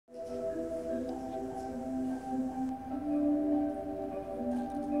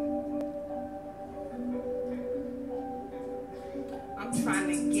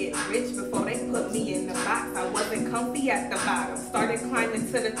rich before they put me in the box. I wasn't comfy at the bottom. Started climbing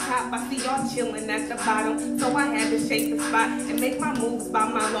to the top. I see y'all chilling at the bottom. So I had to shake the spot and make my moves by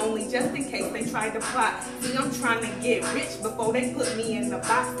my lonely just in case they tried to plot. See, I'm trying to get rich before they put me in the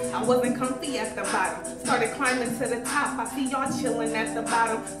box. I wasn't comfy at the bottom. Started climbing to the top. I see y'all chilling at the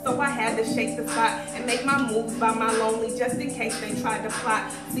bottom. So I had to shake the spot and make my moves by my lonely just in case they tried to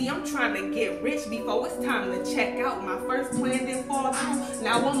plot. See, I'm trying to get rich before it's time to check out. My first plan didn't fall through.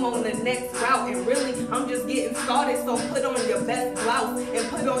 Now I'm on the next route, and really I'm just getting started. So put on your best blouse and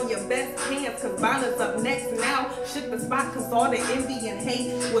put on your best pants, cause Bonna's up next now. Shook the spot cause all the envy and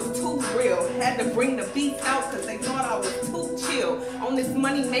hate was too real. Had to bring the beats out cause they thought I was too chill. On this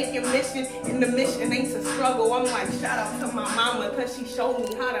money making mission, and the mission ain't to struggle. I'm like, shout out to my mama cause she showed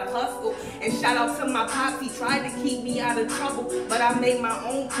me how to hustle. And shout out to my pops, he tried to keep me out of trouble, but I made my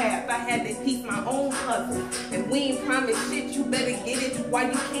own path. I had to piece my own puzzle. And we ain't promised shit, you better get it while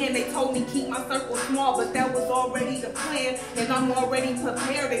you can. They told me keep my circle small, but that was already the plan. And I'm already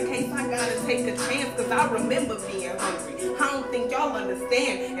prepared in case I gotta take a chance, cause I remember being hungry. I don't think y'all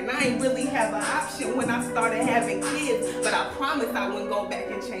understand, and I ain't really have an option when I started having kids. But I promise I wouldn't go back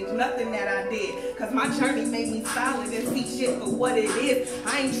and change nothing that I did, cause my journey made me solid and see shit for what it is.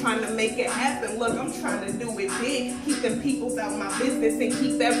 I ain't trying to make it happen, look, I'm trying to do it big. Keeping peoples out my business and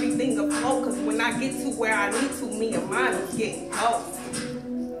keep everything afloat, cause when I get to where I need to, me and mine is getting close.